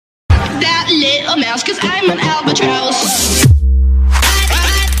that little mouse, 'cause I'm an albatross.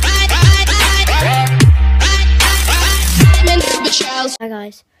 I'm an albatross. Hi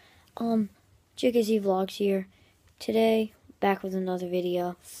guys, JKZ Vlogs here. Today, back with another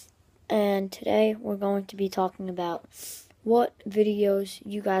video. And today we're going to be talking about what videos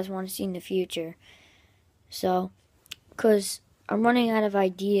you guys want to see in the future. So, because I'm running out of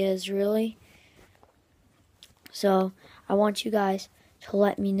ideas really. So, I want you guys to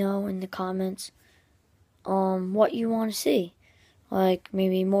let me know in the comments what you want to see. Like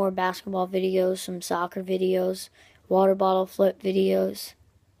maybe more basketball videos, some soccer videos, water bottle flip videos,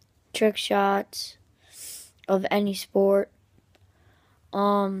 trick shots of any sport.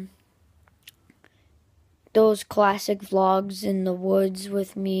 Those classic vlogs in the woods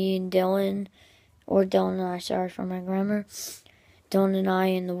with me and Dylan, or Dylan and I, sorry for my grammar. Dylan and I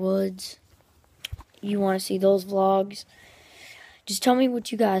in the woods. You want to see those vlogs? Just tell me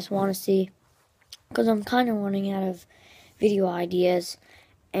what you guys want to see, because I'm kind of running out of video ideas.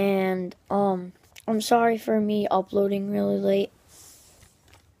 And I'm sorry for me uploading really late.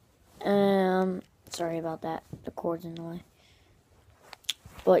 Sorry about that. The cord's in the way.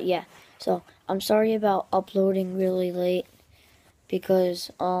 But yeah, so I'm sorry about uploading really late,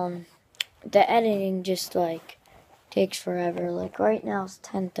 because the editing just like takes forever. Like right now it's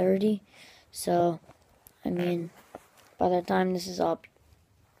 10:30, so I mean by the time this is up,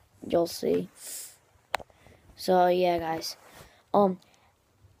 you'll see. So yeah, guys,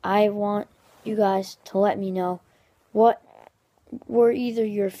 I want you guys to let me know what were either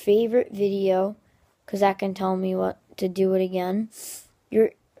your favorite video, because that can tell me what to do it again.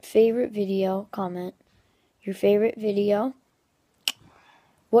 Your favorite video, comment your favorite video,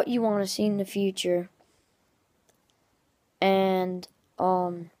 what you want to see in the future, and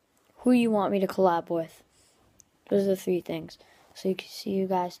who you want me to collab with. Those are the 3 things. So you can see you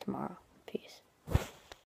guys tomorrow. Peace.